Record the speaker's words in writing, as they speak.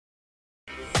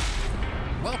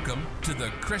Welcome to the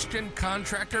Christian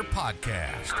Contractor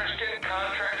Podcast. Christian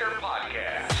Contractor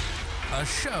Podcast. A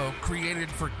show created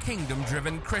for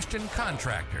kingdom-driven Christian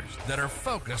contractors that are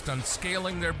focused on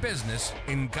scaling their business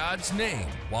in God's name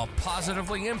while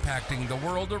positively impacting the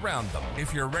world around them.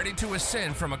 If you're ready to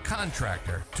ascend from a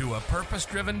contractor to a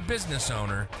purpose-driven business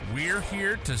owner, we're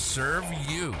here to serve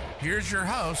you. Here's your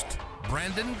host,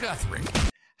 Brandon Guthrie.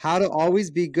 How to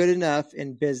always be good enough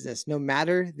in business, no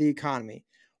matter the economy.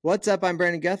 What's up? I'm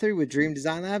Brandon Guthrie with Dream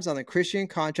Design Labs on the Christian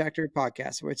Contractor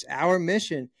Podcast, where it's our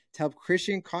mission to help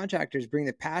Christian contractors bring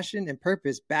the passion and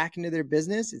purpose back into their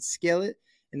business and scale it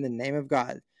in the name of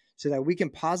God so that we can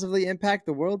positively impact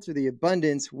the world through the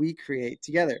abundance we create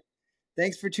together.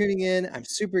 Thanks for tuning in. I'm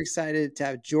super excited to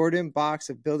have Jordan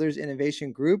Box of Builders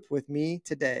Innovation Group with me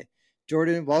today.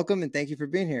 Jordan, welcome and thank you for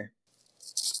being here.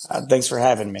 Thanks for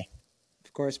having me.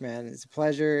 Of course, man. It's a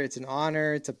pleasure. It's an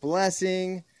honor. It's a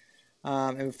blessing.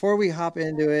 And before we hop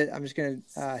into it, I'm just going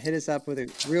to hit us up with a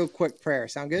real quick prayer.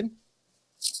 Sound good?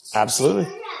 Absolutely.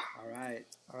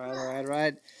 All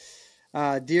right.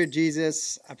 Dear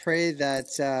Jesus, I pray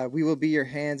that we will be your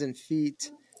hands and feet,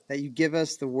 that you give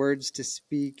us the words to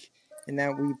speak, and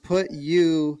that we put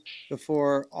you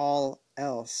before all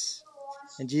else.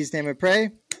 In Jesus' name I pray.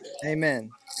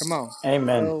 Amen. Come on.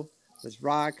 Amen. Let's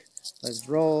rock. Let's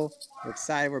roll. We're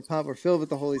excited. We're pumped. We're filled with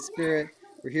the Holy Spirit.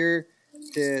 We're here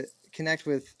to connect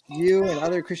with you and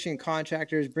other Christian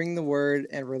contractors, bring the word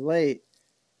and relate.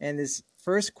 And this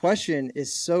first question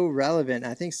is so relevant.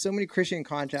 I think so many Christian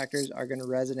contractors are going to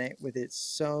resonate with it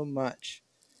so much.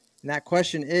 And that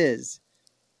question is,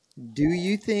 do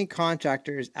you think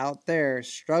contractors out there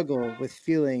struggle with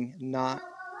feeling not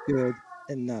good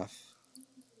enough?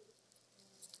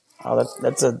 Oh,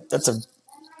 that's a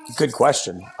good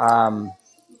question.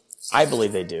 I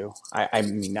believe they do. I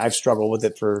mean, I've struggled with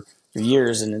it for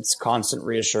years, and it's constant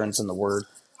reassurance in the word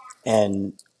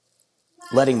and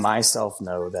letting myself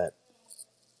know that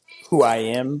who I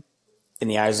am in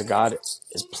the eyes of God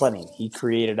is plenty. He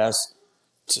created us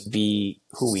to be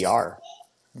who we are.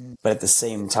 But at the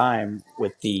same time,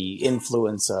 with the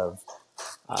influence of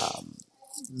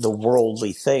the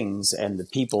worldly things and the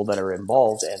people that are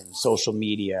involved and social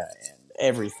media and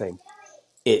everything,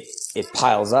 it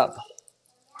piles up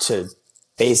to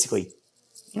basically,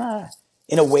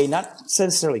 in a way, not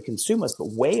necessarily consume us, but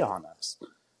weigh on us.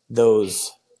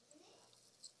 Those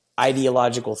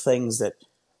ideological things that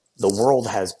the world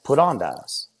has put onto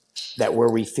us, that where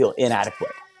we feel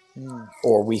inadequate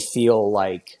or we feel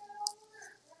like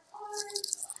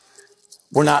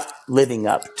we're not living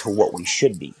up to what we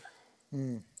should be.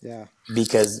 Yeah.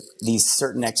 Because these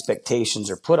certain expectations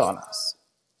are put on us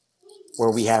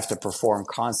where we have to perform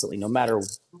constantly, no matter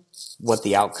what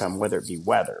the outcome, whether it be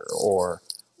weather or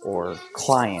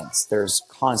clients. There's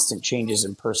constant changes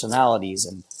in personalities,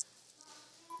 and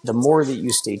the more that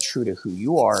you stay true to who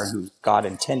you are and who God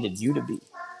intended you to be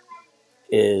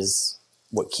is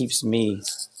what keeps me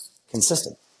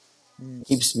consistent,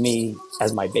 keeps me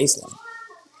as my baseline,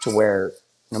 to where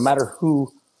no matter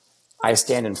who I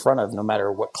stand in front of, no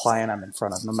matter what client I'm in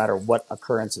front of, no matter what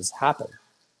occurrences happen,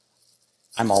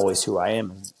 I'm always who I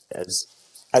am as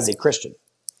a Christian.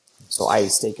 So I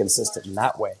stay consistent in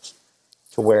that way,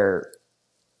 to where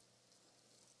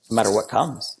no matter what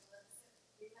comes.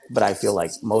 But I feel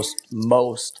like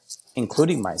most,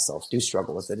 including myself, do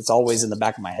struggle with it. It's always in the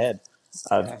back of my head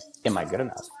of, am I good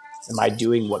enough? Am I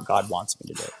doing what God wants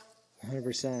me to do?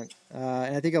 100%.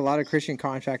 And I think a lot of Christian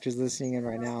contractors listening in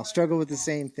right now struggle with the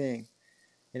same thing.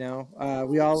 You know,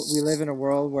 we live in a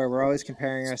world where we're always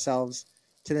comparing ourselves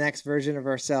to the next version of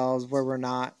ourselves, where we're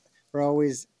not.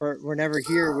 We're never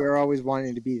here. We're always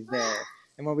wanting to be there.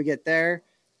 And when we get there,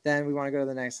 then we want to go to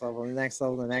the next level, and the next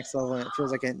level, and the next level. And it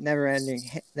feels like a never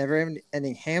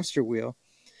ending hamster wheel.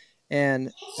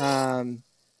 And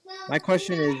my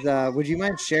question is, would you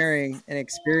mind sharing an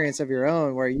experience of your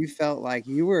own where you felt like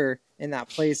you were in that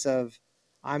place of,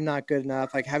 I'm not good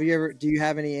enough? Like, do you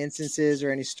have any instances or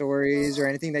any stories or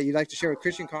anything that you'd like to share with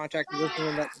Christian contractors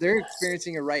listening that they're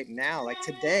experiencing it right now? Like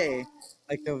today,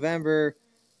 like November,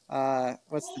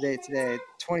 what's the date today?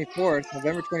 24th,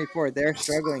 November 24th. They're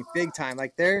struggling big time.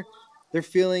 Like they're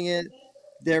feeling it.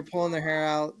 They're pulling their hair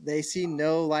out. They see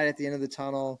no light at the end of the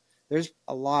tunnel. There's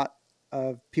a lot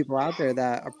of people out there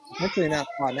that are potentially in that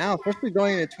spot now, especially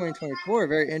going into 2024, a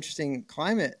very interesting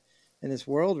climate in this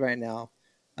world right now.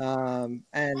 And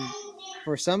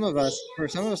for some of us,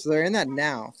 they're in that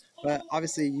now, but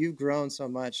obviously you've grown so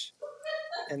much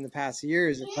in the past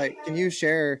years. Like, can you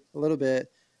share a little bit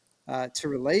to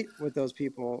relate with those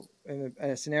people in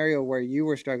a scenario where you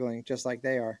were struggling just like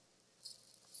they are?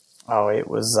 Oh, it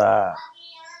was,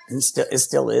 it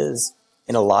still is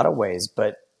in a lot of ways,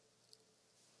 but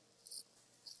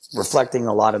reflecting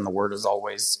a lot in the word is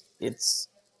always,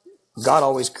 God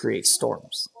always creates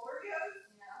storms.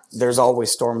 There's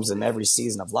always storms in every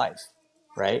season of life,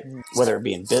 right? Whether it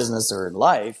be in business or in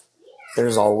life,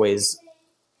 there's always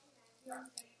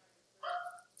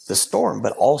the storm,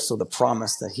 but also the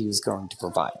promise that he was going to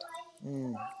provide.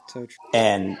 So true.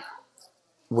 And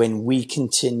when we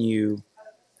continue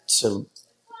to,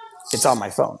 it's on my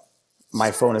phone.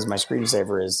 My phone is my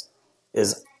screensaver is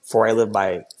for I live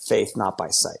by faith, not by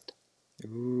sight.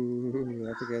 Ooh,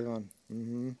 that's a good one.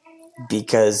 Mm-hmm.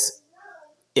 Because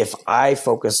if I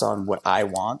focus on what I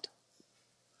want,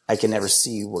 I can never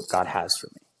see what God has for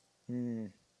me.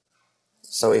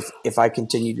 So if I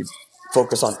continue to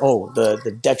focus on,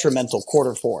 the detrimental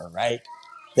quarter four, right?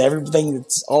 Everything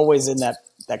that's always in that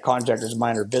contractor's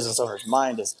mind or business owner's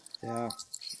mind is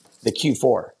the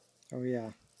Q4. Oh,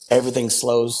 yeah. Everything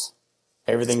slows,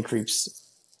 everything creeps.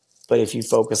 But if you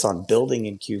focus on building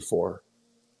in Q4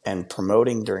 and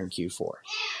promoting during Q4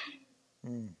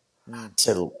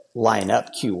 to line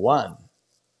up Q1,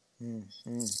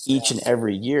 each and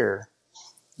every year,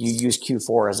 you use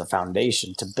Q4 as a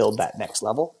foundation to build that next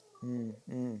level.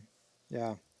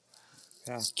 Yeah.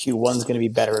 Q1 is going to be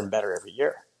better and better every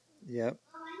year. Yep.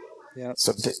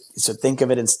 So think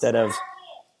of it instead of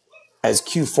as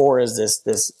Q4 is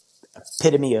this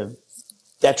epitome of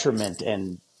detriment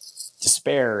and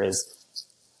despair is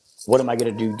what am I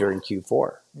going to do during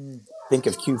Q4? Think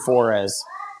of Q4 as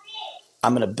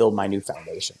I'm going to build my new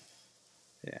foundation.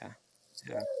 Yeah.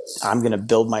 I'm going to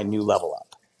build my new level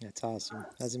up. That's awesome.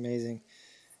 That's amazing.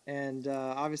 And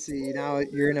obviously now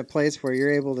you're in a place where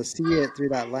you're able to see it through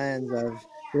that lens of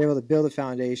you're able to build a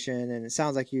foundation. And it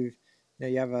sounds like you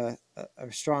have a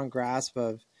strong grasp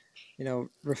of,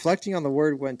 reflecting on the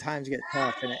word when times get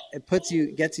tough, and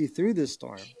it gets you through the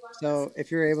storm. So if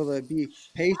you're able to be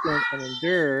patient and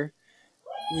endure,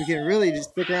 you can really just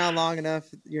stick around long enough.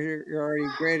 You're already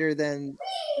greater than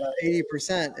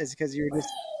 80% is because you're just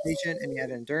patient and you had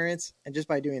endurance. And just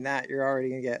by doing that, you're already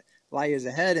going to get light years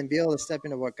ahead and be able to step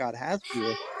into what God has for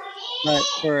you. But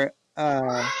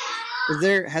has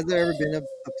there ever been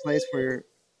a place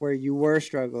where you were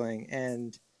struggling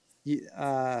and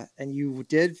you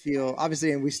did feel,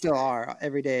 obviously, and we still are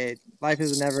every day, life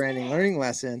is a never ending learning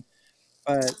lesson,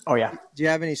 but do you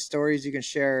have any stories you can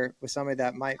share with somebody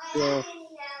that might feel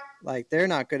like they're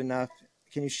not good enough?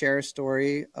 Can you share a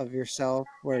story of yourself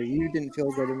where you didn't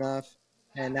feel good enough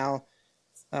and now,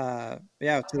 to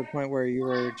the point where you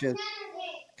were just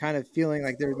kind of feeling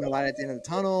like there's no light at the end of the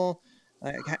tunnel?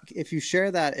 If you share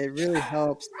that, it really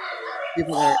helps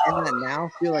people that are in that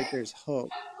now feel like there's hope.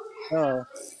 So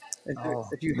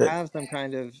if you have some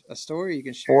kind of a story you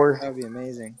can share, that would be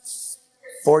amazing.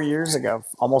 4 years ago,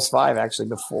 almost 5 actually,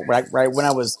 before right when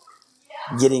I was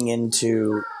getting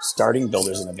into starting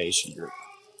Builders Innovation Group,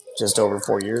 just over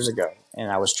 4 years ago,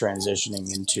 and I was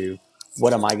transitioning into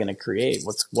what am I going to create?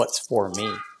 What's for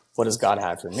me? What does God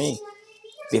have for me?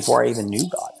 Before I even knew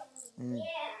God.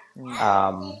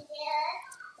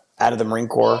 Out of the Marine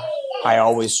Corps, I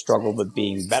always struggled with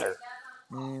being better.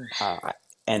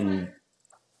 And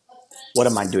what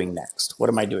am I doing next? What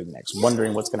am I doing next?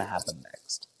 Wondering what's going to happen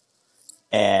next.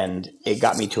 And it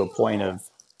got me to a point of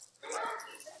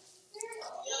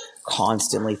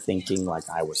constantly thinking like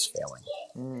I was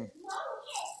failing,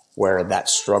 where that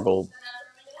struggle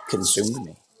consumed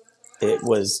me. It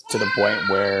was to the point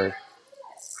where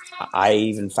I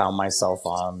even found myself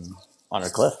on a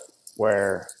cliff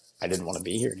where I didn't want to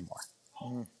be here anymore.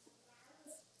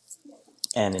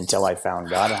 And until I found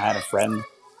God, I had a friend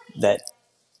that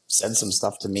said some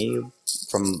stuff to me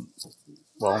from,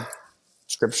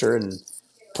 scripture, and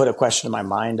put a question in my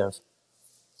mind of,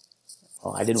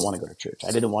 I didn't want to go to church.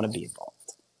 I didn't want to be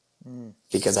involved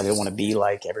because I didn't want to be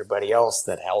like everybody else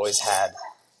that always had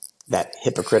that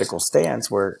hypocritical stance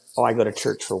where, I go to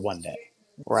church for one day,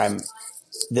 or I'm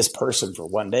this person for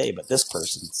one day, but this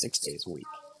person 6 days a week.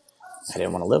 I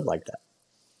didn't want to live like that.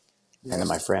 And then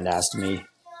my friend asked me,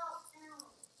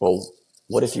 well,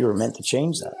 what if you were meant to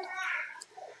change that?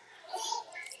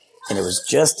 And it was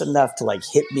just enough to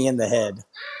hit me in the head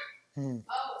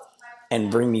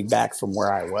and bring me back from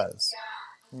where I was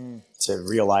to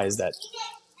realize that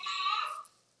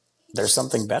there's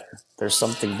something better. There's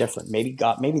something different. Maybe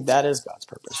that is God's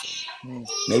purpose for me.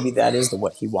 Maybe that is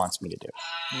what he wants me to do.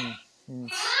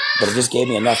 But it just gave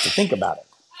me enough to think about it.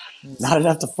 Not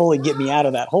enough to fully get me out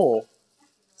of that hole,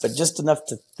 but just enough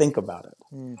to think about it.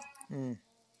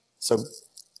 So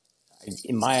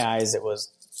in my eyes, it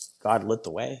was God lit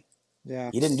the way. Yeah.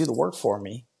 He didn't do the work for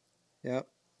me. Yep.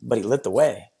 But he lit the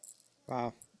way.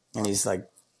 Wow. And he's like,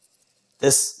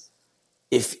 this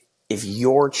if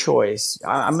your choice,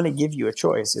 I'm going to give you a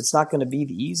choice. It's not going to be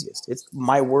the easiest. It's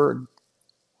my word.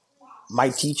 My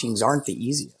teachings aren't the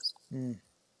easiest.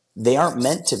 They aren't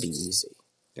meant to be easy.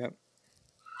 Yep.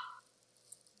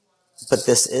 But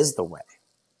this is the way.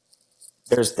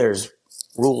 There's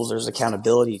rules. There's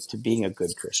accountability to being a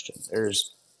good Christian.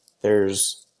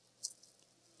 There's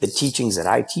the teachings that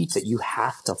I teach that you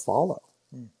have to follow.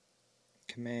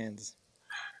 Commands.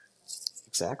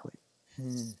 Exactly.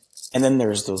 And then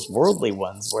there's those worldly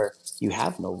ones where you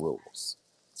have no rules.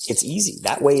 It's easy.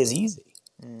 That way is easy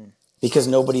because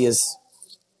nobody is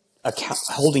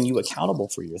holding you accountable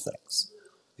for your things.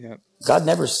 Yep. God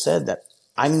never said that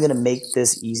I'm going to make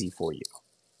this easy for you.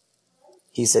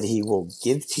 He said he will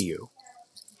give to you.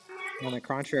 On the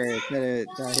contrary, it said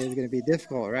that it was going to be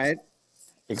difficult, right?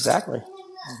 Exactly.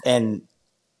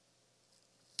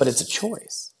 But it's a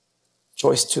choice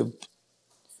to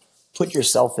put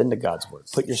yourself into God's word,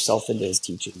 put yourself into his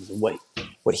teachings and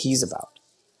what he's about.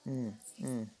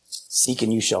 Seek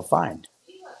and you shall find.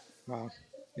 Wow.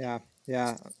 Yeah.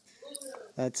 Yeah.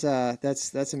 That's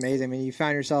amazing. I mean, you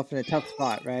find yourself in a tough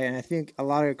spot, right? And I think a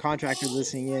lot of contractors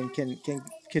listening in can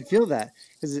feel that,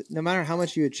 because no matter how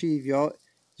much you achieve, you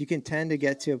can tend to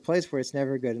get to a place where it's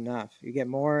never good enough. You get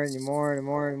more and more and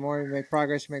more and more. You make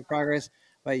progress,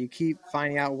 but you keep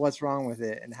finding out what's wrong with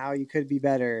it and how you could be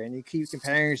better, and you keep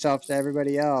comparing yourself to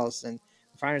everybody else, and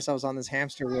find yourselves on this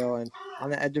hamster wheel and on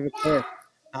the edge of a cliff,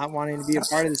 not wanting to be a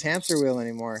part of this hamster wheel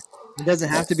anymore. It doesn't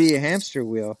have to be a hamster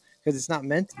wheel, because it's not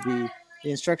meant to be. The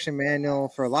instruction manual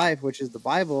for life, which is the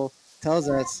Bible, tells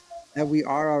us that we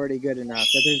are already good enough,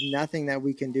 that there's nothing that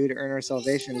we can do to earn our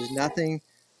salvation. There's nothing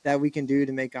that we can do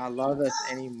to make God love us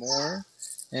anymore.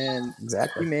 And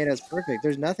Exactly. he made us perfect.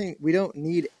 There's nothing, we don't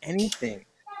need anything.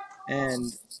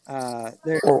 And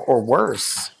or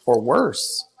worse,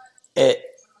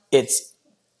 it's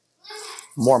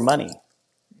more money.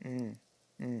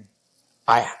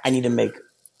 I need to make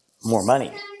more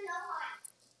money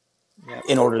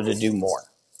in order to do more.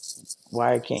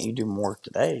 Why can't you do more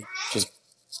today? Just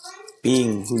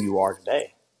being who you are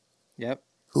today. Yep.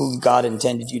 Who God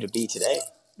intended you to be today.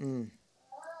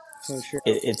 So sure.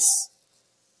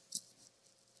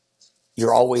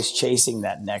 You're always chasing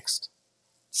that next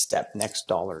step, next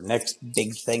dollar, next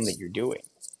big thing that you're doing.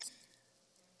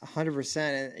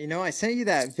 100%. And I sent you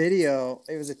that video.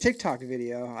 It was a TikTok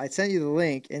video. I sent you the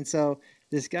link. And so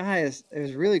this guy it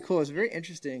was really cool. It was very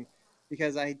interesting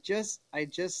because I get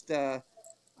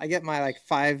my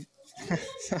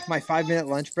my 5-minute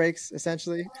lunch breaks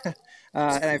essentially.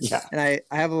 And I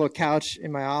have a little couch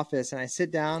in my office, and I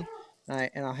sit down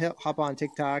and I'll hop on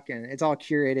TikTok, and it's all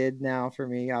curated now for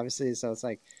me, obviously. So it's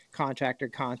like contractor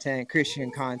content,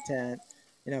 Christian content,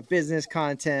 business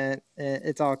content.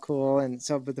 It's all cool. And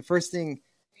so, but the first thing,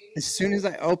 as soon as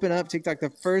I open up TikTok, the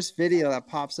first video that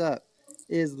pops up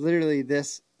is literally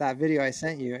that video I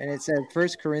sent you. And it said 1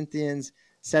 Corinthians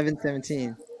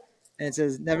 7:17. And it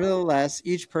says, nevertheless,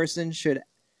 each person should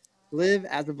live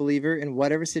as a believer in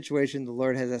whatever situation the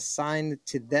Lord has assigned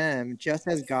to them, just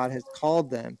as God has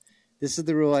called them. This is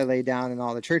the rule I lay down in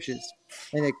all the churches.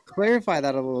 And to clarify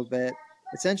that a little bit,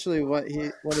 essentially what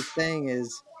it's saying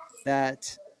is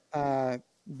that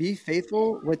be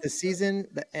faithful with the season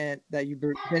that you've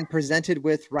been presented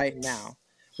with right now,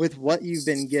 with what you've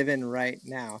been given right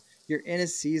now. You're in a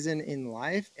season in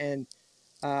life, and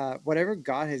whatever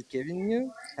God has given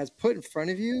you, has put in front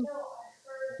of you,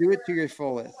 do it to your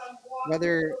fullest.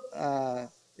 Whether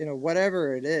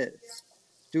whatever it is,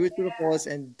 do it to the fullest,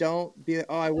 and don't be,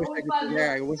 oh, I wish I could be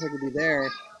there. I wish I could be there.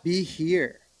 Be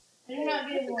here.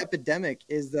 The epidemic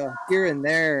is the here and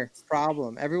there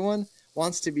problem. Everyone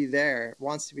wants to be there,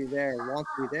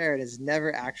 and is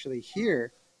never actually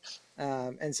here.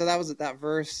 And so that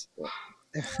verse.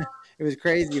 It was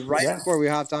crazy. Right before we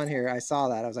hopped on here, I saw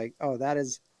that. I was like, oh, that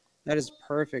is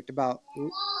perfect about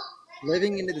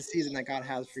living into the season that God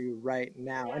has for you right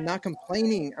now, and not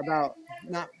complaining about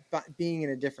not being in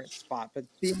a different spot, but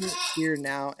being here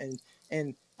now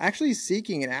and actually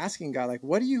seeking and asking God, like,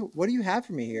 what do you have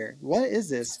for me here? What is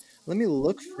this? Let me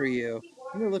look for you.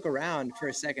 Let me look around for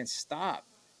a second. Stop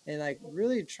and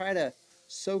really try to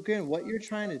soak in what you're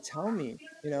trying to tell me.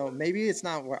 Maybe it's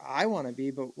not where I want to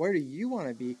be, but where do you want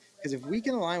to be? Because if we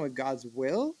can align with God's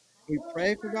will, we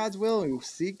pray for God's will, and we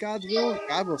seek God's will,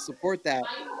 God will support that.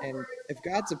 And if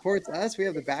God supports us, we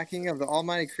have the backing of the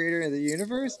Almighty Creator of the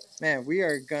universe. Man, we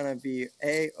are gonna be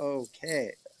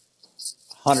A-OK.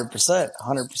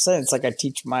 100%. It's like I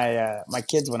teach my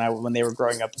kids when they were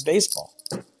growing up in baseball.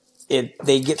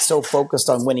 They get so focused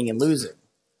on winning and losing,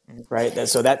 right?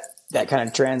 So that kind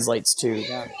of translates to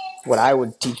what I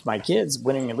would teach my kids,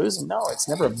 winning or losing. No, it's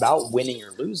never about winning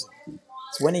or losing.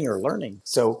 It's winning or learning.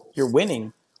 So you're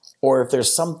winning, or if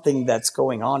there's something that's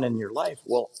going on in your life,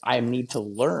 well, I need to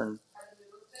learn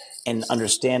and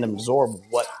understand and absorb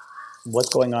what's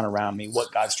going on around me,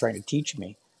 what God's trying to teach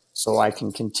me, so I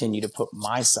can continue to put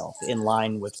myself in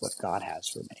line with what God has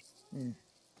for me.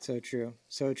 So true.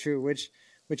 So true. Which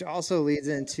also leads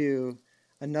into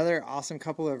another awesome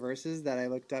couple of verses that I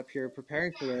looked up here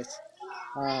preparing for this.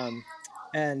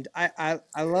 And I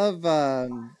love,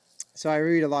 so I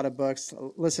read a lot of books,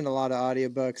 listen to a lot of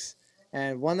audiobooks.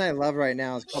 And one that I love right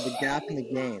now is called The Gap and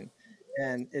the Gain.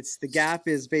 And it's the gap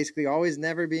is basically always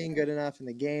never being good enough. And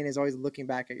the gain is always looking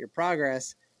back at your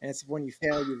progress. And it's when you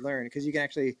fail, you learn, because you can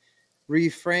actually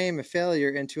reframe a failure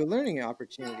into a learning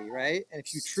opportunity, right? And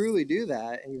if you truly do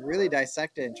that and you really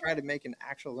dissect it and try to make an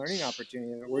actual learning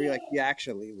opportunity where you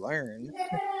actually learn,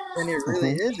 then it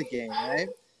really is a game, right?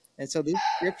 And so this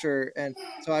scripture, and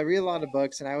so I read a lot of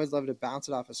books and I always love to bounce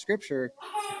it off of scripture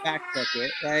to fact check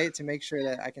it, right? To make sure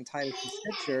that I can tie it to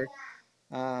scripture,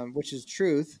 which is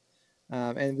truth.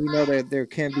 And we know that there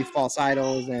can be false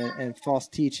idols and false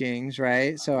teachings,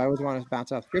 right? So I always want to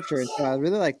bounce off scripture. And so I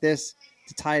really like this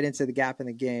to tie it into the gap and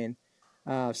the gain,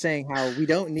 saying how we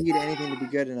don't need anything to be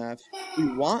good enough.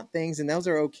 We want things, and those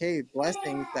are okay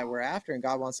blessings that we're after, and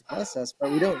God wants to bless us, but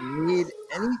we don't need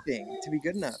anything to be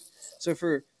good enough. So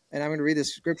and I'm going to read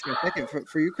this scripture in a second,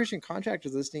 for you Christian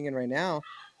contractors listening in right now,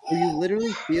 where you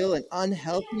literally feel an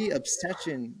unhealthy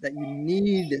obsession that you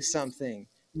need something,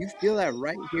 you feel that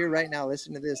right here, right now,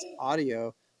 listen to this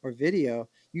audio or video,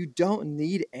 you don't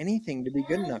need anything to be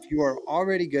good enough. You are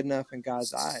already good enough in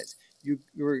God's eyes.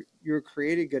 You're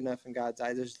created good enough in God's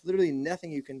eyes. There's literally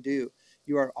nothing you can do.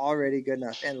 You are already good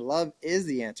enough. And love is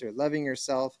the answer. Loving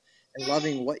yourself and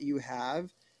loving what you have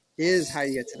is how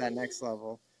you get to that next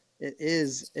level.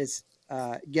 It's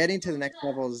getting to the next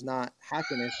level is not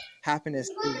happiness. Happiness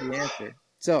is the answer.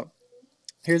 So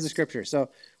here's the scripture. So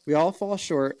we all fall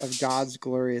short of God's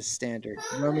glorious standard.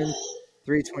 Romans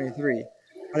 3:23.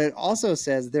 But it also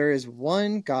says there is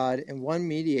one God and one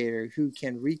mediator who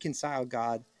can reconcile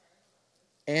God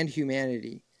and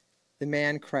humanity, the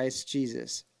man Christ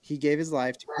Jesus. He gave his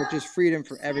life to purchase freedom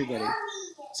for everybody.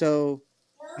 So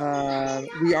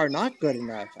we are not good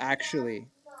enough, actually.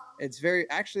 It's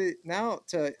actually, now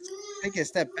to take a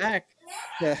step back,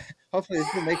 hopefully this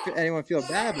will make anyone feel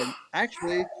bad, but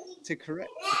actually to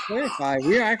clarify,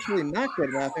 we are actually not good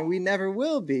enough, and we never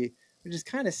will be, which is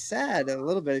kind of sad a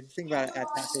little bit if you think about it at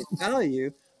that face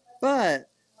value.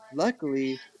 But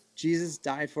luckily, Jesus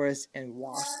died for us and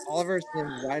washed all of our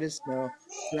sins white as snow,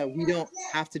 so that we don't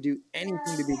have to do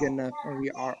anything to be good enough, and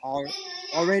we are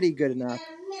already good enough.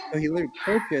 So he literally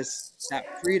purchased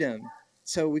that freedom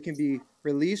so we can be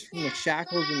released from the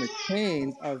shackles and the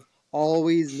chains of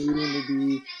always needing to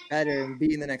be better and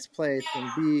be in the next place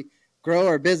and grow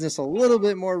our business a little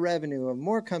bit more revenue, a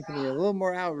more company, a little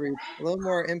more outreach, a little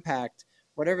more impact,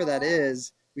 whatever that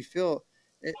is. We feel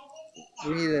it,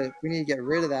 we need to get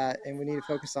rid of that, and we need to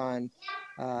focus on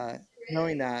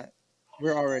knowing that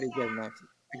we're already good enough,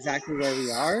 exactly where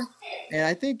we are. And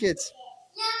I think it's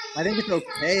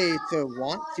okay to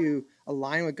want to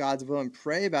align with God's will and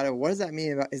pray about it. What does that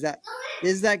mean?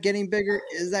 Is that getting bigger?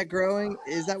 Is that growing?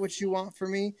 Is that what you want for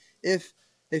me? If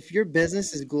your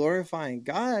business is glorifying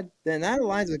God, then that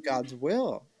aligns with God's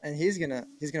will, and He's gonna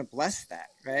bless that,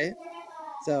 right?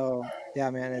 So yeah,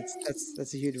 man,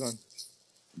 that's a huge one.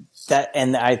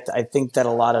 I think that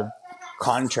a lot of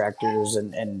contractors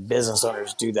and business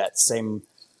owners do that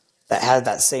have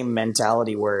that same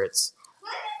mentality where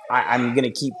I'm going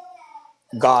to keep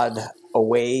God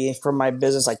away from my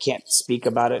business. I can't speak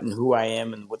about it and who I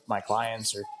am and with my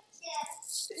clients. Or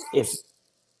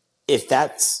if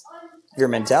that's your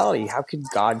mentality, how could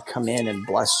God come in and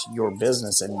bless your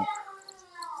business and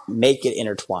make it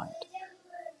intertwined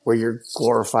where you're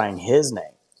glorifying His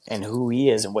name and who He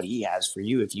is and what He has for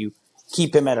you? If you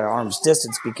keep Him at an arm's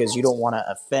distance because you don't want to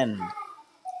offend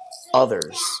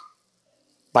others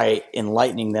by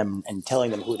enlightening them and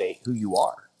telling them who you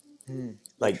are.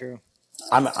 Like, true.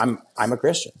 I'm a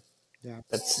Christian. Yeah.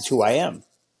 That's who I am.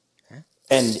 Okay.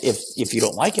 And if you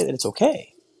don't like it, then it's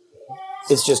okay.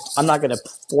 It's just, I'm not going to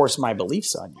force my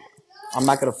beliefs on you. I'm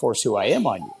not going to force who I am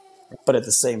on you. But at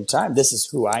the same time, this is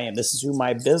who I am. This is who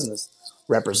my business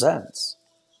represents.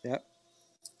 Yep.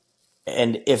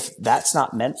 And if that's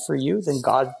not meant for you, then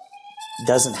God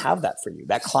doesn't have that for you.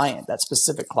 That client, that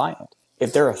specific client,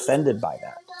 if they're offended by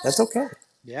that, that's okay.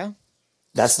 Yeah.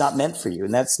 That's not meant for you.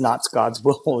 And that's not God's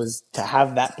will, is to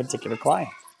have that particular client.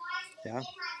 Yeah.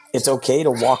 It's okay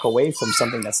to walk away from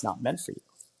something that's not meant for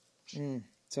you.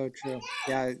 So true.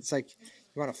 Yeah. It's like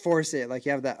you want to force it, like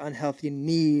you have that unhealthy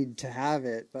need to have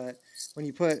it. But when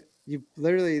you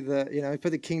literally you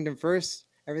put the kingdom first,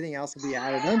 everything else will be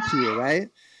added unto you, right?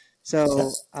 So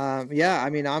Yes. yeah, I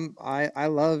mean, I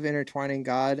love intertwining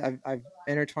God. I've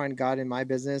intertwined God in my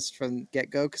business from get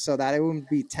go, so that I wouldn't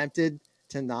be tempted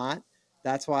to not.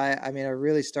 That's why, I mean, I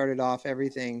really started off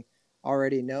everything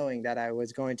already knowing that I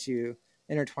was going to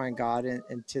intertwine God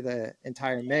into the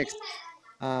entire mix.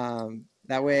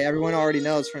 That way everyone already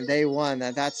knows from day one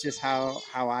that that's just how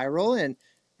I roll. And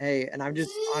hey, and I'm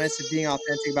just honest and being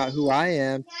authentic about who I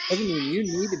am. Doesn't mean you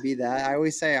need to be that. I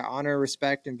always say I honor,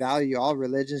 respect, and value all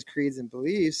religions, creeds, and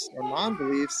beliefs or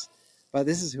non-beliefs, but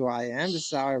this is who I am. This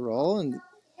is how I roll. And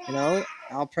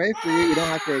I'll pray for you. You don't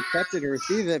have to accept it or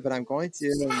receive it, but I'm going to.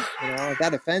 And if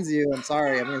that offends you, I'm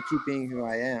sorry. I'm going to keep being who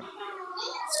I am.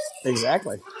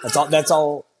 Exactly. That's all. That's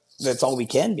all. That's all we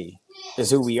can be,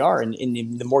 is who we are. And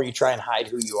the more you try and hide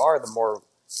who you are, the more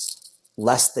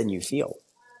less than you feel.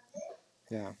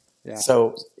 Yeah. Yeah.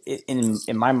 So in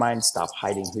my mind, stop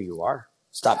hiding who you are.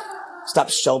 Stop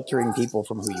sheltering people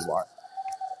from who you are.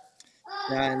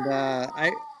 Yeah,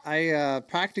 and I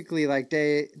practically, like,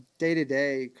 day to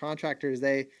day contractors,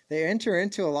 they enter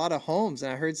into a lot of homes,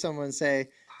 and I heard someone say,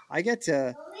 I get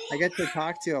to I get to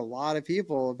talk to a lot of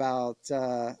people about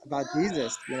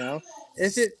Jesus,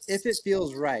 if it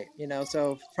feels right,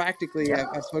 So practically, Yeah.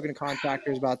 I've spoken to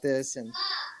contractors about this, and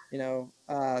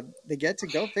they get to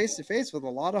go face to face with a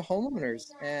lot of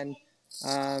homeowners, and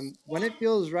when it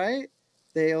feels right,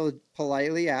 they'll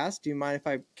politely ask, "Do you mind if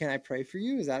I pray for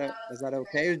you? Is that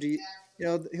okay?" Or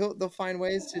they'll find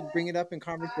ways to bring it up in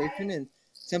conversation. And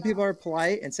some people are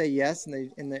polite and say yes, and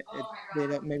they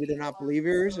don't, maybe they're not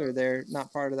believers or they're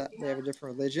not part of that. They have a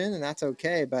different religion, and that's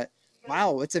okay. But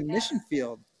wow, it's a mission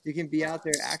field. You can be out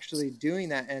there actually doing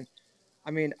that. And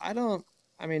I mean, I don't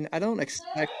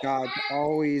expect God to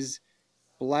always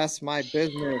bless my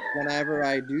business whenever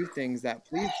I do things that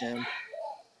please him.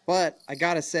 But I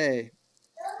gotta say,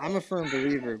 I'm a firm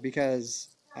believer because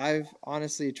I've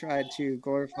honestly tried to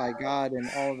glorify God in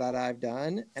all that I've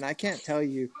done, and I can't tell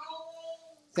you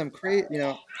some crazy,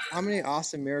 how many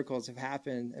awesome miracles have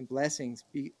happened and blessings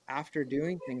after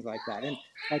doing things like that. And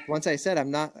like once I said,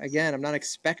 I'm not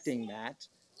expecting that,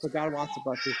 but God wants to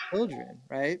bless His children,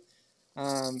 right?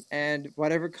 And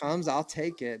whatever comes, I'll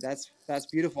take it. That's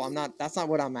beautiful. That's not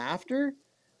what I'm after,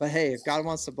 but hey, if God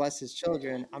wants to bless His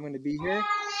children, I'm going to be here.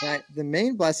 And the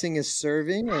main blessing is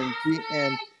serving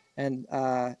and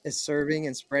is serving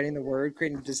and spreading the word,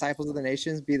 creating disciples of the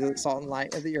nations, be the salt and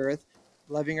light of the earth,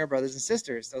 loving our brothers and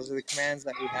sisters. Those are the commands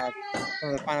that we have,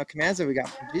 some of the final commands that we got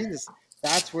from Jesus.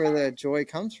 That's where the joy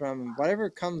comes from. And whatever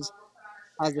comes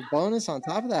as a bonus on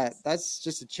top of that, that's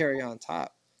just a cherry on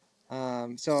top.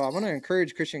 So I want to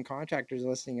encourage Christian contractors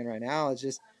listening in right now. It's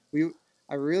just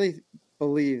I really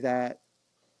believe that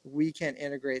we can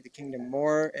integrate the kingdom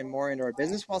more and more into our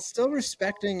business while still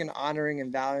respecting and honoring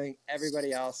and valuing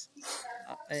everybody else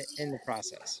in the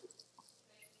process.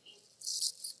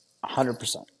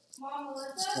 100%.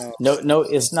 So No, no,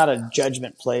 it's not a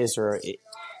judgment place,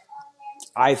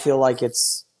 I feel like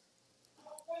it's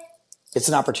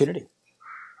an opportunity,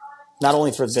 not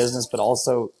only for business but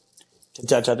also to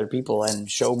touch other people and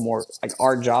show more. Like,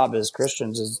 our job as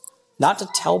Christians is not to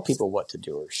tell people what to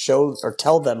do or show or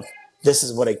tell them this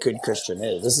is what a good Christian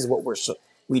is. This is what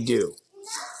we do.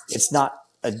 It's not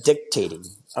a dictating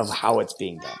of how it's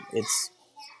being done. It's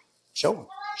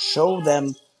show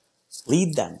them,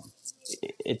 lead them.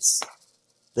 It's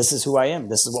this is who I am.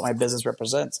 This is what my business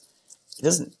represents. It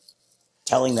isn't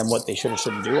telling them what they should or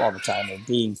shouldn't do all the time, or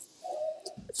being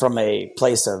from a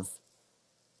place of,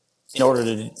 in order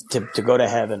to go to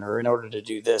heaven, or in order to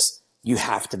do this, you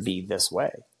have to be this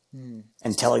way,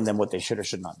 and telling them what they should or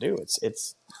should not do.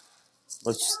 It's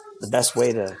the best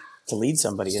way to lead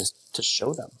somebody is to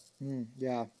show them,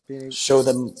 yeah, show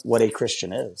them what a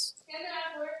Christian is.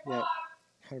 yeah,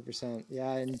 100%.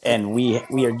 Yeah, and And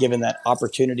we are given that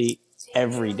opportunity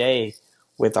every day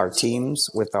with our teams,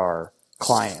 with our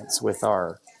clients, with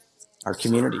our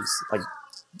communities. Like,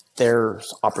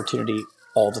 there's opportunity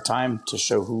all the time to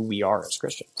show who we are as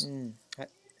Christians.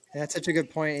 that's such a good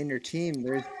point. In your team,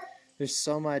 there's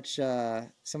so much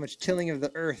tilling of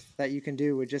the earth that you can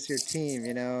do with just your team.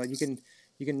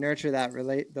 You can nurture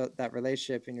that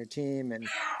relationship in your team and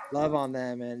love on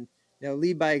them, and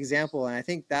lead by example. And I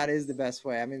think that is the best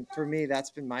way. I mean, for me, that's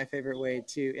been my favorite way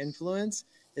to influence,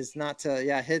 is not to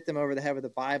hit them over the head with the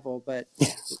Bible, but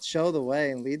show the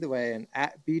way and lead the way and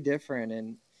be different,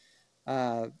 and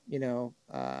uh, you know,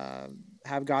 uh,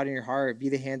 have God in your heart, be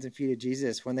the hands and feet of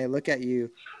Jesus. When they look at you,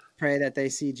 pray that they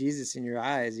see Jesus in your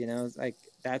eyes. It's like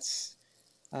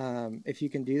if you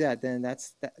can do that, then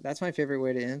that's my favorite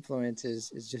way to influence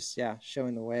is just, yeah,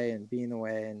 showing the way and being the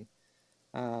way. And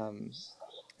um,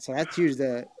 so that's huge.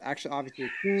 The actually, obviously,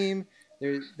 a team.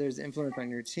 There's influence on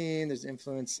your team. There's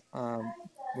influence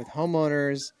with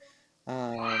homeowners,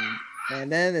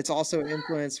 and then it's also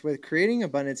influence with creating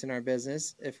abundance in our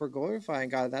business. If we're glorifying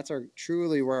God, that's our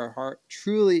truly where our heart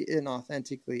truly and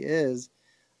authentically is.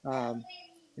 Um,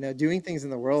 doing things in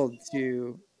the world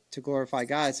to glorify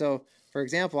God. So, for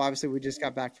example, obviously, we just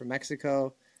got back from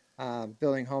Mexico,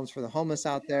 building homes for the homeless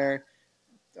out there.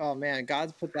 Oh man,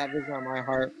 God's put that vision on my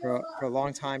heart for a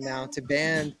long time now to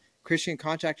band Christian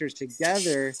contractors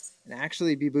together and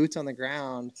actually be boots on the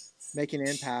ground, making an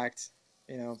impact,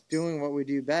 doing what we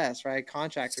do best, right?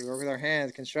 Contractors, work with our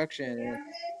hands, construction, and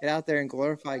get out there and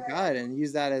glorify God and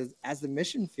use that as the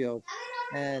mission field.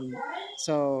 And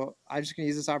so I'm just gonna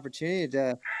use this opportunity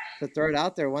to throw it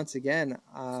out there once again,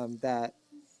 that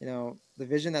the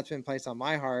vision that's been placed on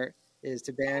my heart is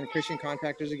to band Christian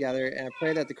contractors together. And I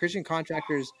pray that the Christian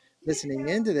contractors listening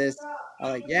into this are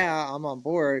like, yeah, I'm on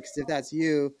board. Because if that's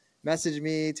you, message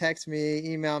me, text me,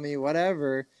 email me,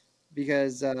 whatever.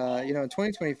 Because in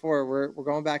 2024 we're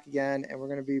going back again, and we're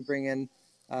going to be bringing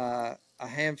a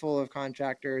handful of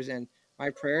contractors. And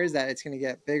my prayer is that it's going to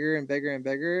get bigger and bigger and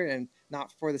bigger, and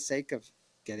not for the sake of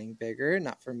getting bigger,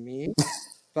 not for me,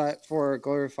 but for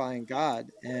glorifying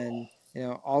God. And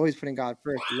always putting God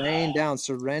first, laying down,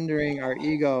 surrendering our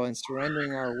ego and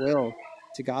surrendering our will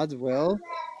to God's will.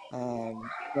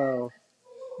 So,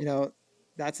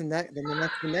 that's the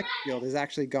next field is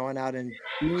actually going out and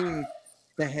being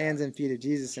the hands and feet of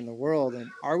Jesus in the world. And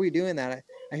are we doing that?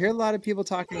 I hear a lot of people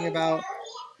talking about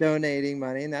donating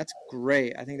money, and that's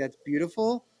great. I think that's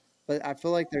beautiful, but I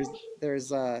feel like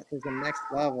there's a next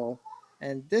level.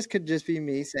 And this could just be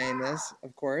me saying this,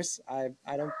 of course. I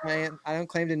don't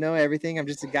claim to know everything. I'm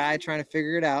just a guy trying to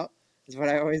figure it out, is what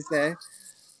I always say.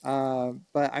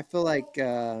 But I feel like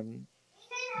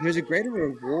there's a greater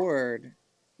reward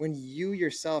when you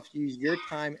yourself use your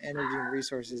time, energy, and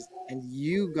resources, and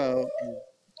you go and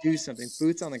do something,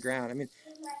 boots on the ground. I mean,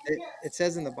 it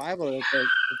says in the Bible that the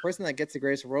person that gets the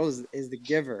greatest reward is the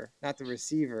giver, not the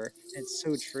receiver. And it's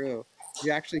so true.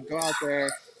 You actually go out there,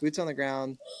 boots on the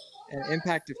ground, and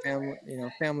impact the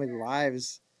family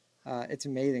lives. It's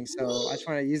amazing. So I just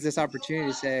want to use this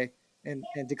opportunity to say and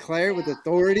declare with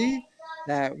authority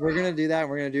that we're going to do that, and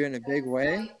we're going to do it in a big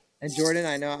way. And Jordan,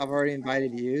 I know I've already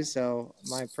invited you, so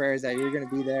my prayer is that you're going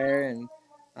to be there, and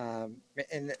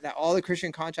that all the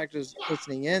Christian contractors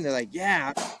listening in, they're like,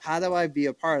 yeah, how do I be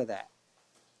a part of that?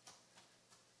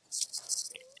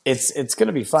 It's going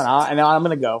to be fun. And I'm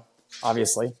going to go,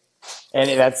 obviously. And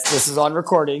this is on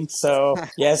recording. So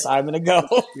yes, I'm going to go.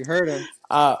 You heard him.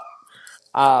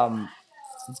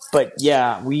 But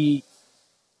yeah, being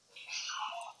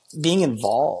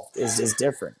involved is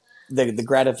different. The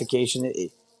gratification,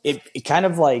 it kind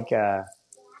of like,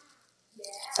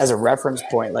 as a reference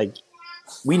point, like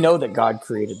we know that God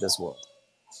created this world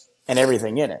and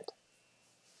everything in it.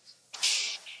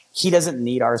 He doesn't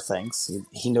need our thanks.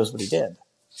 He knows what he did.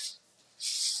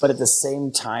 But at the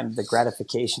same time, the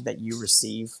gratification that you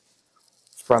receive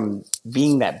from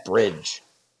being that bridge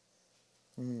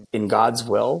in God's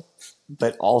will,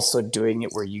 but also doing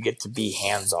it where you get to be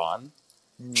hands-on,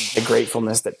 the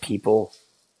gratefulness that people,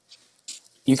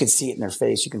 you can see it in their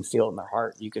face, you can feel it in their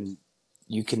heart, you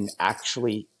can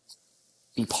actually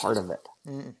be part of it.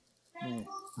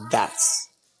 That's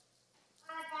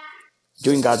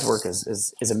doing God's work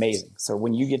is amazing. So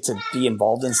when you get to be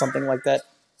involved in something like that,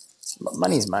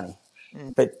 money's money,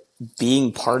 but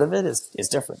being part of it is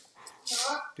different.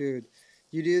 Dude,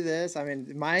 you do this. I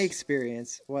mean, my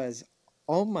experience was,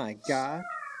 oh my God,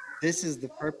 this is the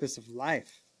purpose of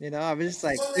life. I was just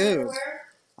like, dude,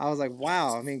 I was like,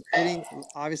 wow. I mean,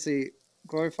 obviously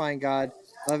glorifying God,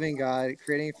 loving God,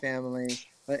 creating a family,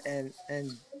 but and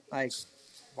like,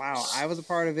 wow, I was a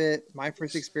part of it. My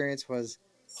first experience was,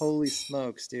 holy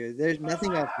smokes, dude. There's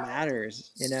nothing else matters.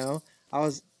 I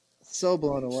was so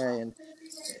blown away, and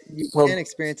you Well, can't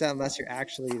experience that unless you're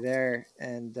actually there.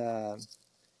 And yeah,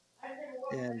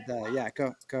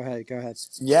 go ahead.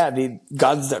 yeah,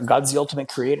 God's the ultimate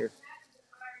creator.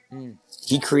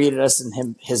 He created us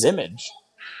in his image.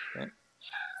 Yeah.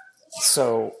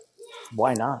 So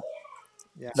why not?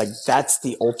 Yeah. Like that's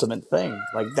the ultimate thing.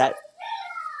 Like that,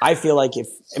 I feel like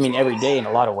every day in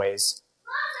a lot of ways,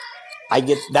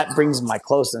 that brings my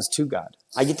closeness to God.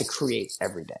 I get to create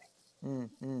every day.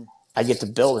 I get to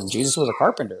build, and Jesus was a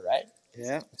carpenter, right?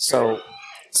 Yeah. So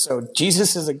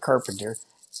Jesus is a carpenter.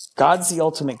 God's the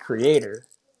ultimate creator.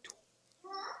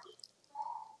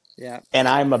 Yeah. And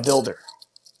I'm a builder.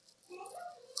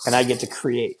 and I get to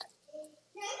create.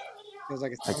 Feels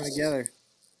like it's Like, coming together.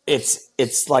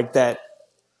 it's like that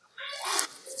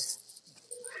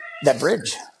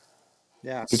bridge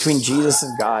Yeah. between Jesus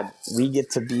and God. We get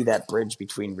to be that bridge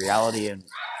between reality and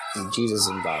Jesus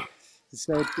and God. It's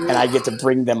so And true. I get to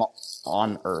bring them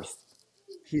on earth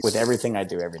He's with everything I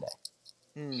do every day.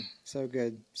 so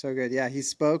good. So good. Yeah. He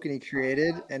spoke and he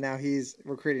created, and now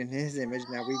we're creating in his image.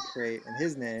 Now we create in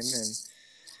his name.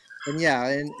 And yeah.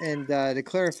 And to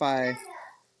clarify,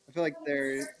 I feel like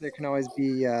there can always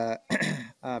be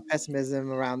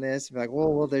pessimism around this. Be like,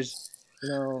 well, there's,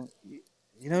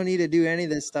 you don't need to do any of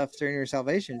this stuff during your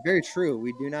salvation. Very true.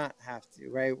 We do not have to,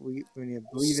 right? We need to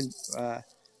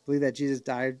believe that Jesus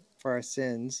died for our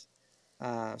sins,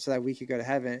 so that we could go to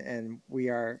heaven, and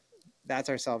that's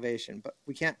our salvation. But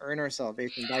we can't earn our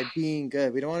salvation by being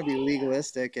good. We don't want to be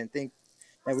legalistic and think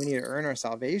that we need to earn our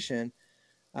salvation.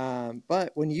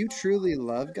 But when you truly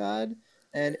love God,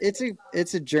 and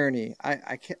it's a journey.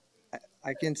 I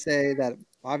can say that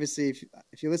obviously,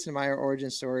 if you listen to my origin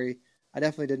story, I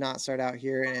definitely did not start out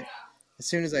here. And as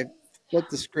soon as I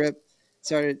flipped the script,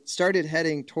 started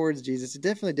heading towards Jesus, it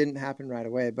definitely didn't happen right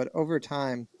away. But over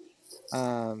time,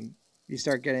 you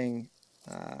start getting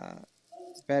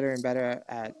better and better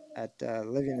at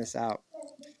living this out.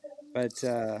 But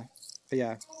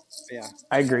yeah,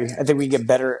 I agree. I think we get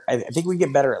better. I think we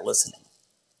get better at listening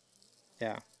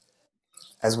yeah,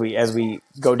 as we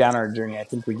go down our journey. I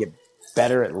think we get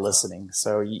better at listening.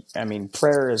 So, I mean,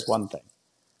 prayer is one thing,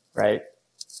 right?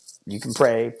 You can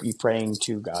pray. You're praying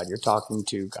to God. You're talking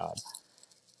to God.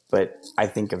 But I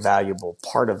think a valuable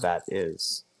part of that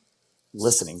is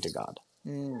listening to God.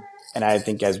 mm, And I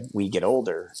think as we get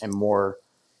older and more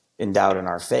endowed in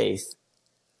our faith,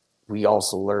 we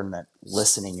also learn that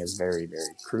listening is very,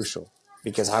 very crucial.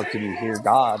 Because how can you hear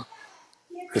God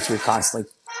if you're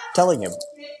constantly telling him?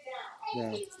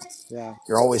 yeah, yeah,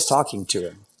 You're always talking to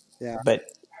him. yeah, But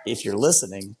if you're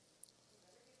listening,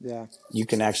 yeah. you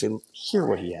can actually hear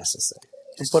what he has to say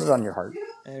and put it on your heart.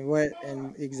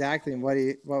 And exactly, and what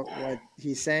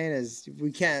he's saying is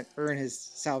we can't earn his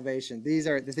salvation. These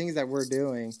are the things that we're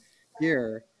doing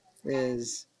here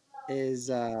is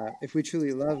if we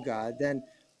truly love God, then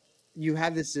you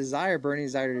have this burning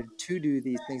desire to do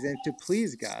these things and to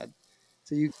please God.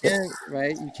 So you Yep. can,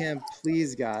 right? You can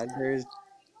please God. There's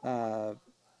uh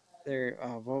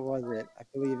what was it? I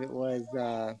believe it was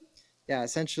yeah,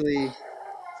 essentially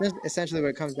what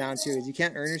it comes down to is you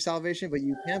can't earn your salvation, but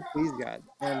you can please God.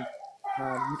 And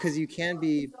because you can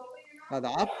be the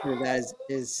opposite of that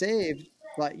is saved,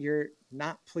 but you're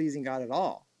not pleasing God at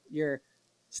all. You're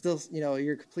still,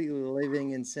 you're completely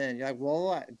living in sin. You're like,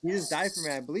 well, Jesus died for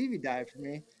me. I believe he died for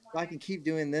me. So I can keep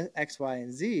doing this X, Y,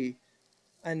 and Z.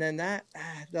 And then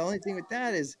the only thing with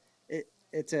that is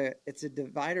it's a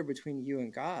divider between you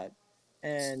and God.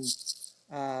 And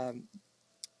um,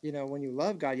 when you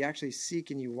love God, you actually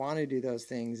seek and you want to do those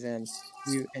things, and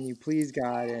you please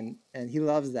God, and he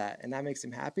loves that, and that makes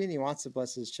him happy, and he wants to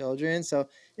bless his children. So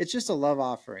it's just a love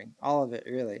offering, all of it,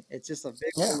 really. It's just a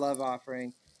big Yeah. old love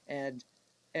offering. And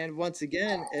once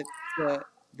again,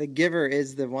 the giver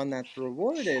is the one that's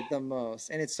rewarded the most.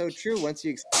 And it's so true. Once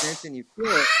you experience it and you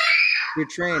feel it, you're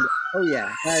trained. Oh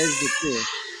yeah, that is the truth.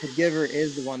 The giver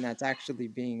is the one that's actually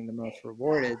being the most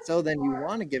rewarded. So then you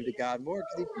want to give to God more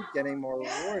because you keep getting more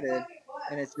rewarded,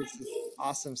 and it's just this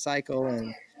awesome cycle.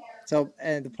 And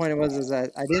the point was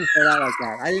that I didn't start out like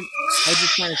that. I was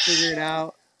just trying to figure it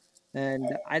out,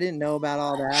 and I didn't know about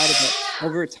all that. But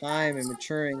over time and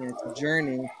maturing, and it's a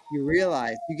journey, you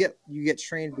realize you get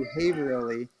trained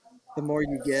behaviorally. The more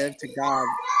you give to God,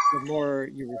 the more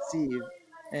you receive.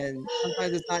 And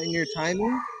sometimes it's not in your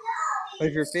timing, but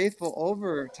if you're faithful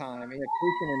over time, and you have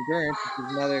patient endurance, which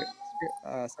is another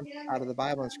something out of the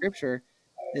Bible and Scripture,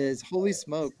 is holy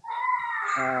smoke.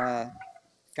 Uh,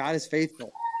 God is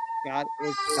faithful. God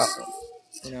is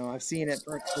faithful. I've seen it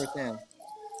firsthand.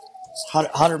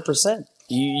 100%.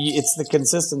 It's the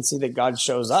consistency that God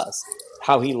shows us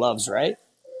how he loves, right?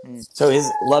 Mm, So his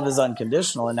love is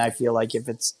unconditional. And I feel like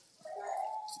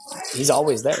he's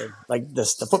always there, like the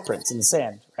footprints in the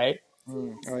sand, right?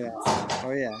 oh yeah,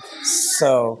 oh yeah,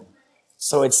 So,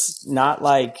 so it's not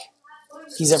like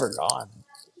he's ever gone.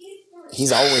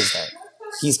 He's always there.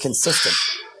 He's consistent.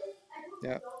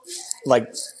 yeah.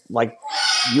 Like, like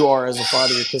you are as a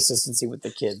father, your consistency with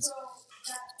the kids.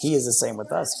 He is the same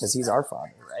with us because he's our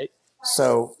father, right?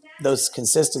 So those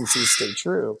consistencies stay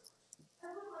true.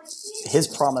 His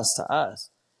promise to us,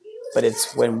 but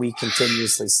it's when we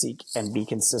continuously seek and be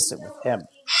consistent with him.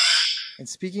 And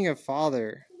speaking of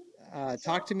father,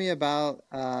 talk to me about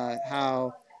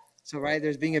how. So right,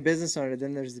 there's being a business owner,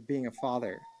 then there's being a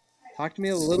father. Talk to me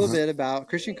a little bit about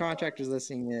Christian contractors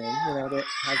listening in, that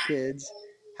have kids.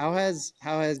 How has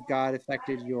God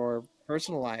affected your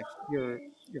personal life, your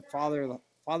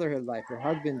fatherhood life, your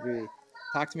husbandry?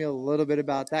 Talk to me a little bit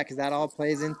about that, because that all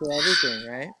plays into everything,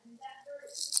 right?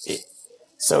 It,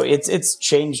 so it's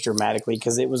changed dramatically,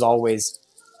 because it was always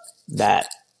that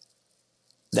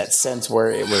sense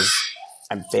where it was,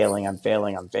 I'm failing, I'm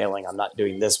not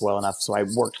doing this well enough. So I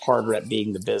worked harder at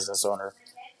being the business owner.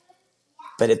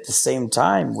 But at the same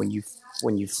time, when you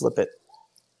flip it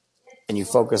and you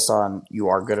focus on you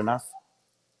are good enough,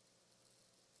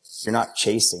 you're not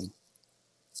chasing.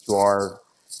 You are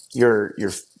your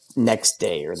next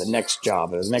day or the next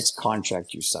job or the next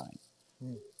contract you sign.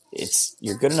 Mm.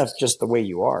 You're good enough just the way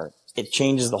you are. It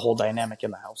changes the whole dynamic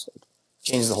in the household. It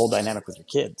changes the whole dynamic with your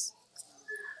kids,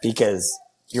 because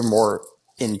you're more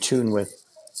in tune with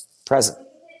present,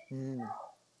 Mm.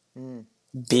 Mm.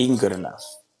 being good enough,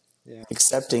 Yeah.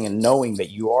 accepting and knowing that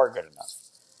you are good enough.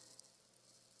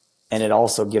 And it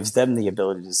also gives them the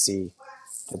ability to see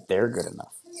that they're good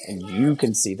enough. And you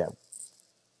can see that,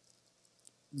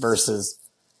 versus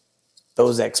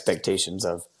those expectations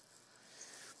of,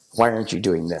 why aren't you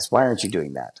doing this? Why aren't you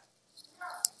doing that?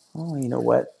 Oh, you know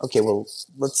what? Okay, well,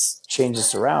 let's change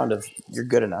this around. If you're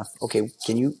good enough, okay,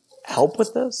 can you help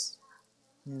with this?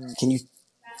 Mm. Can you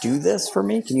do this for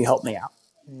me? Can you help me out?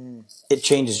 Mm. It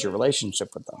changes your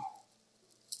relationship with them.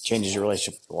 It changes your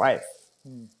relationship with your wife,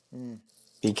 Mm. Mm.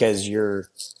 because your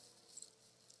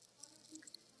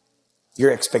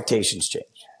expectations change.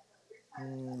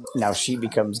 Mm. Now she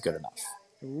becomes good enough,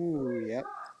 Ooh, yep.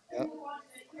 Yep.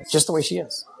 just the way she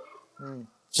is. Mm.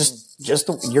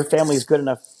 Mm. Your family is good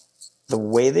enough the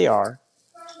way they are,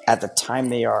 at the time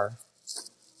they are,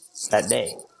 that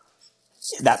day,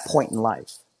 that point in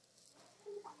life.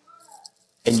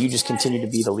 And you just continue to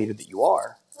be the leader that you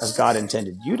are, as God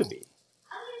intended you to be.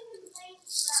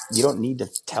 You don't need to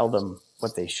tell them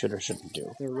what they should or shouldn't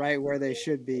do. They're right where they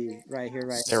should be, right here,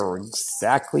 right They're now.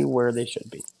 exactly where they should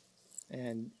be.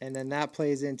 And then that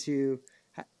plays into,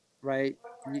 right,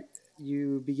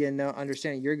 you begin to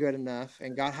understanding you're good enough,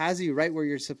 and God has you right where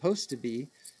you're supposed to be,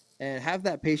 and have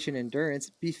that patient endurance.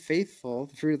 Be faithful,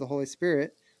 the fruit of the Holy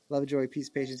Spirit: love, joy, peace,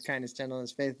 patience, kindness,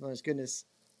 gentleness, faithfulness, goodness,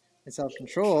 and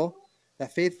self-control.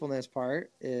 That faithfulness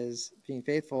part is being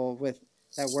faithful with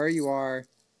that. Where you are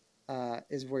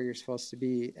is where you're supposed to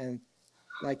be. And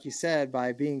like you said,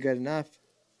 by being good enough,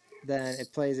 then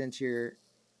it plays into your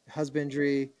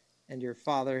husbandry and your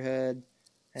fatherhood.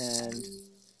 And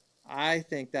I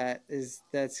think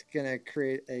that's going to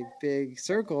create a big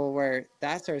circle where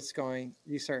that starts going.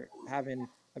 You start having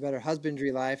a better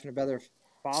husbandry life and a better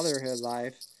fatherhood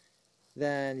life.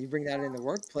 Then you bring that in the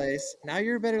workplace. Now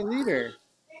you're a better leader.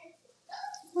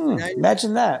 And now you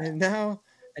Imagine that. and now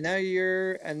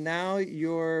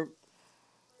your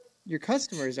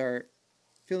customers are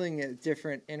feeling a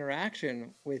different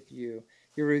interaction with you.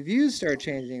 Your reviews start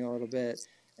changing a little bit,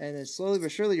 and then slowly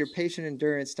but surely your patient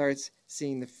endurance starts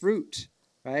seeing the fruit,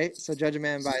 right? So judge a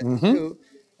man by his Mm-hmm. fruit,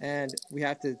 and we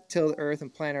have to till the earth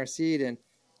and plant our seed and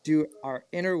do our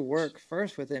inner work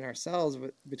first within ourselves,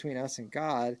 between us and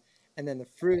God, and then the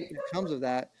fruit that comes of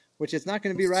that, which is not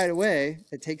going to be right away.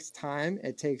 It takes time,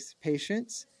 it takes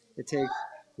patience, it takes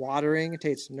watering, it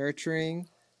takes nurturing,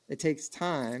 it takes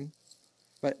time.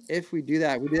 But if we do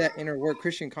that inner work.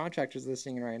 Christian contractors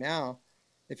listening right now,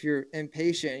 if you're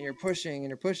impatient and you're pushing and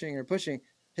you're pushing and you're pushing,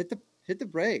 hit the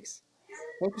brakes.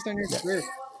 Focus on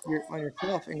on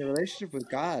yourself and your relationship with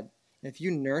God. And if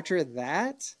you nurture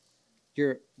that,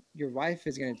 your your wife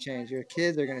is going to change, your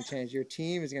kids are going to change, your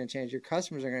team is going to change, your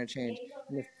customers are going to change,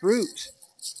 and the fruit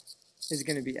is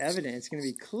going to be evident. It's going to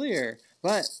be clear.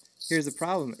 But here's the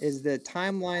problem: is the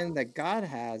timeline that God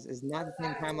has is not the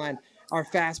same timeline our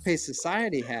fast-paced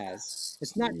society has.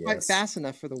 It's not quite Yes. fast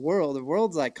enough for the world. The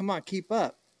world's like, come on, keep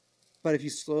up. But if you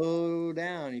slow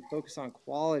down, you focus on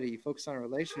quality, you focus on a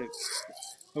relationship,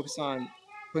 focus on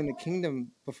putting the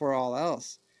kingdom before all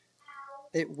else,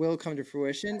 it will come to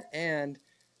fruition. And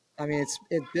I mean, it's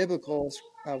biblical.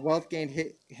 Wealth gained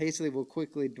hastily will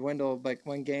quickly dwindle, but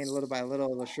when gained little by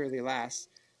little, it will surely last.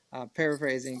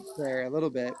 Paraphrasing there a little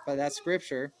bit, but that's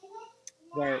scripture.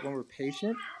 Where when we're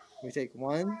patient, we take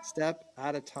one step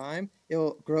at a time, it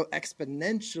will grow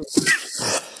exponentially.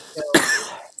 So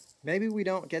maybe we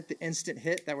don't get the instant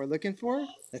hit that we're looking for.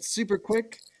 That's super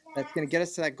quick. That's going to get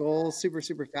us to that goal super,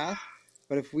 super fast.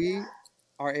 But if we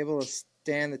are able to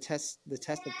stand the test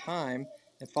of time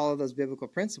and follow those biblical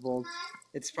principles,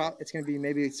 it's going to be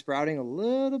maybe sprouting a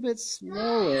little bit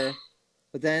slower,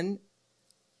 but then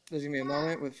there's going to be a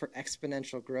moment for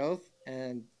exponential growth,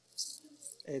 and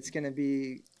it's going to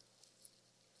be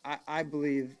I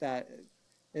believe that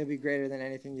it'll be greater than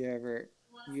anything you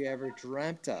ever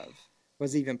dreamt of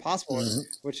was even possible, Mhm.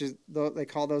 which is they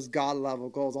call those God level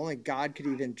goals. Only God could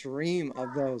even dream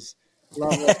of those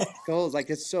level goals. Like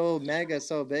it's so mega,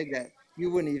 so big that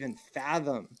you wouldn't even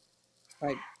fathom.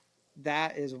 Like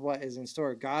that is what is in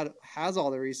store. God has all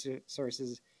the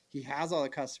resources. He has all the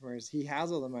customers. He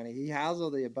has all the money. He has all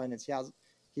the abundance.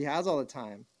 He has all the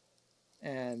time.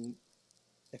 And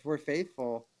if we're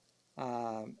faithful,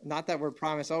 not that we're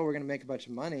promised, oh, we're going to make a bunch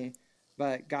of money,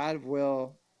 but God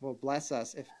will bless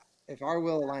us if our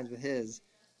will aligns with His.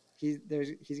 He's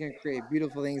going to create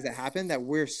beautiful things that happen that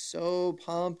we're so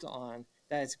pumped on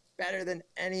that it's better than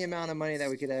any amount of money that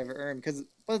we could ever earn. Because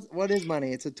what is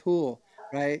money? It's a tool,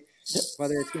 right? Yep.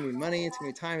 Whether it's going to be money, it's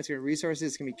going to be time, it's going to be resources,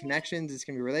 it's going to be connections, it's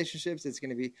going to be relationships, it's going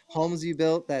to be homes you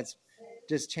built that's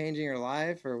just changing your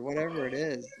life or whatever it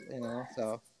is,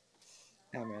 So,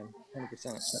 yeah, man,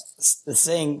 100%.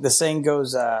 The saying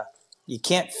goes, you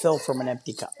can't fill from an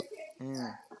empty cup.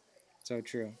 Mm, so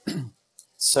true.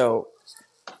 So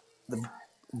the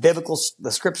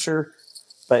the scripture,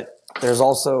 but there's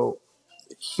also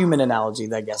human analogy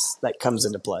that I guess that comes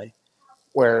into play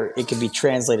where it can be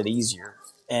translated easier.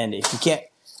 And if you can't,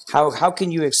 how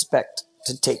can you expect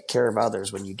to take care of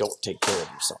others when you don't take care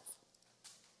of yourself?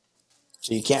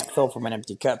 So you can't fill from an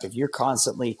empty cup. If you're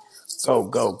constantly go,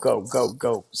 go, go, go,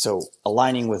 go. So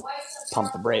aligning with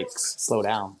pump the brakes, slow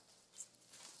down,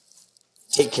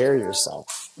 take care of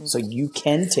yourself. So you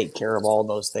can take care of all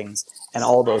those things and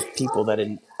all those people that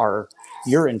are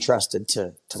you're entrusted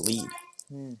to lead.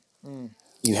 Mm, mm,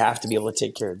 You have to be able to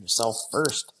take care of yourself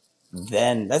first.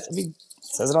 Then it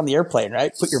says it on the airplane,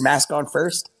 right? Put your mask on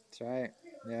first. that's right.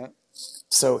 Yeah.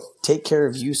 So take care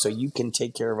of you so you can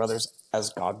take care of others as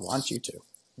God wants you to.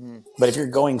 Mm, But if you're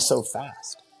going so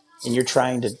fast and you're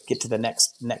trying to get to the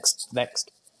next,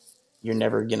 you're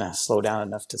never going to slow down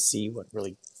enough to see what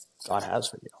really God has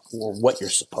for you or what you're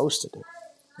supposed to do.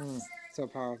 mm. So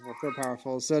powerful. So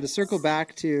powerful. So to circle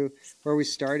back to where we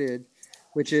started,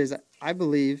 which is, I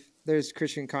believe there's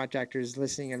Christian contractors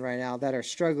listening in right now that are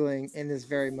struggling in this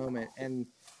very moment. And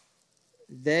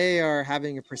they are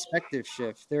having a perspective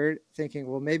shift. They're thinking,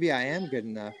 well, maybe I am good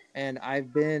enough. And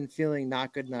I've been feeling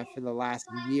not good enough for the last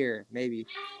year, maybe.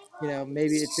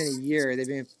 Maybe it's been a year. They've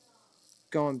been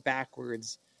going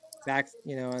backwards,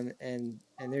 and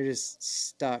they're just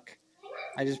stuck.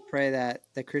 I just pray that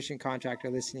the Christian contractor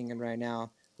listening in right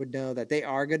now would know that they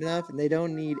are good enough and they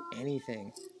don't need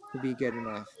anything to be good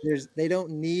enough. They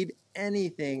don't need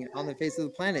anything on the face of the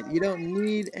planet. You don't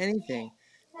need anything.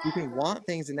 You can want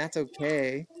things and that's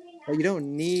okay, but you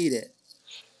don't need it.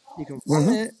 You can want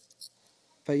Mm-hmm. it,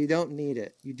 but you don't need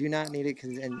it. You do not need it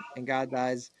because in God's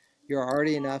eyes, you're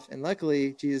already enough. And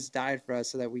luckily, Jesus died for us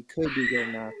so that we could be good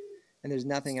enough. And there's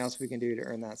nothing else we can do to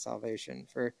earn that salvation.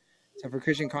 For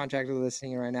Christian contractors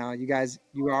listening right now, you guys,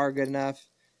 you are good enough.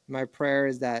 My prayer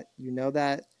is that you know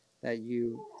that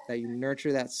you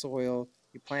nurture that soil,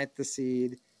 you plant the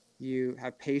seed, you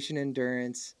have patient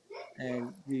endurance,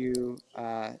 and you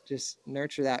just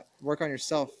nurture that. Work on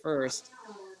yourself first,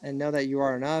 and know that you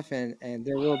are enough, and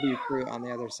there will be fruit on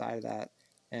the other side of that.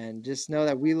 And just know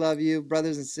that we love you,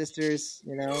 brothers and sisters.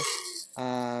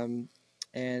 Um,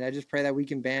 and I just pray that we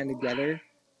can band together.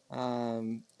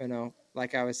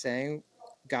 Like I was saying,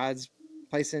 God's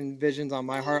placing visions on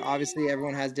my heart. Obviously,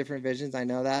 everyone has different visions. I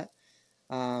know that.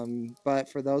 But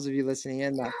for those of you listening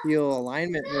in that feel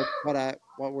alignment with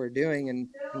what we're doing in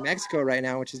Mexico right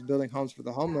now, which is building homes for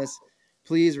the homeless,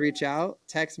 please reach out,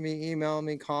 text me, email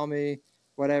me, call me,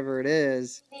 whatever it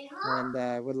is, and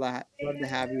would love to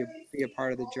have you be a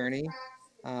part of the journey.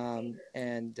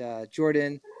 And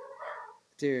Jordan,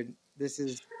 dude, this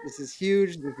is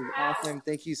huge. This is awesome.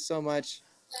 Thank you so much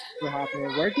for hopping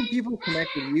in. Where can people connect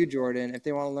with you, Jordan, if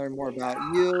they want to learn more about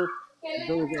you, the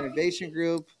Builders Innovation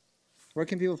Group? Where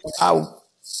can people find you?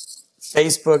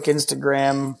 Facebook,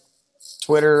 Instagram,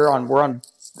 Twitter. We're on.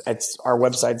 It's our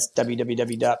website's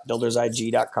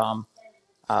www.buildersigg.com,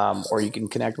 or you can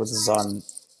connect with us on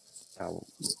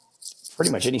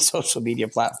pretty much any social media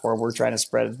platform. We're trying to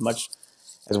spread as much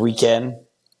as we can,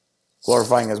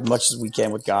 glorifying as much as we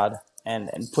can with God, and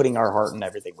putting our heart in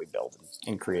everything we build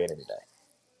and create every day.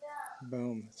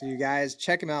 Boom. So you guys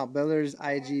check him out,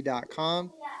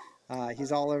 buildersigg.com.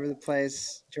 He's all over the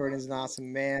place. Jordan's an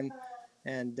awesome man,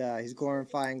 and he's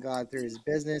glorifying God through his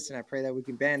business. And I pray that we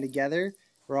can band together.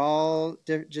 We're all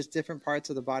just different parts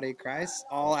of the body of Christ,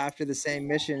 all after the same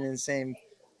mission and the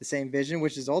same vision,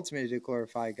 which is ultimately to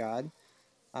glorify God.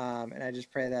 And I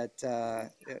just pray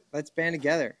that let's band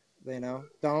together.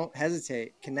 Don't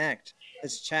hesitate. Connect.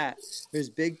 Let's chat. There's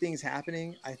big things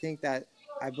happening. I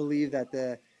believe that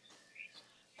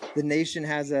the nation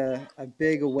has a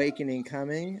big awakening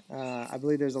coming. I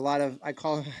believe there's a lot of, I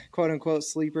call quote unquote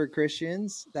sleeper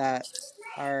Christians that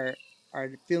are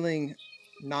feeling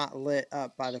not lit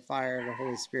up by the fire of the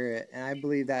Holy Spirit. And I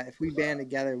believe that if we band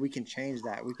together, we can change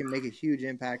that. We can make a huge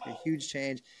impact, a huge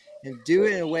change, and do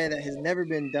it in a way that has never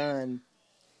been done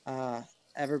uh,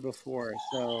 ever before.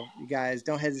 So you guys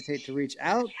don't hesitate to reach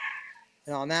out.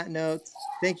 And on that note,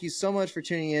 thank you so much for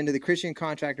tuning in to the Christian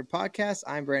Contractor Podcast.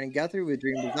 I'm Brandon Guthrie with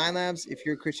Dream Design Labs. If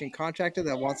you're a Christian contractor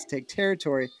that wants to take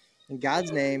territory in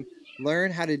God's name,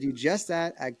 learn how to do just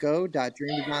that at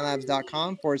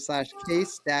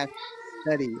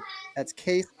go.dreamdesignlabs.com/case-study. That's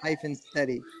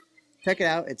case-study. Check it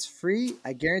out. It's free.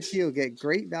 I guarantee you'll get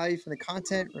great value from the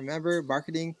content. Remember,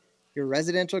 marketing your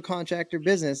residential contractor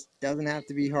business doesn't have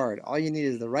to be hard. All you need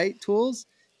is the right tools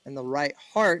and the right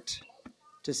heart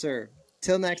to serve.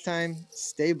 Till next time,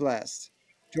 stay blessed.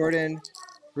 Jordan,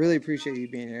 really appreciate you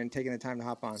being here and taking the time to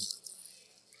hop on.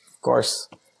 Of course.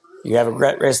 You have a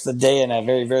great rest of the day and a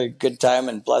very, very good time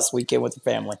and blessed weekend with the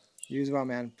family. You as well,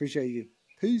 man. Appreciate you.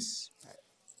 Peace.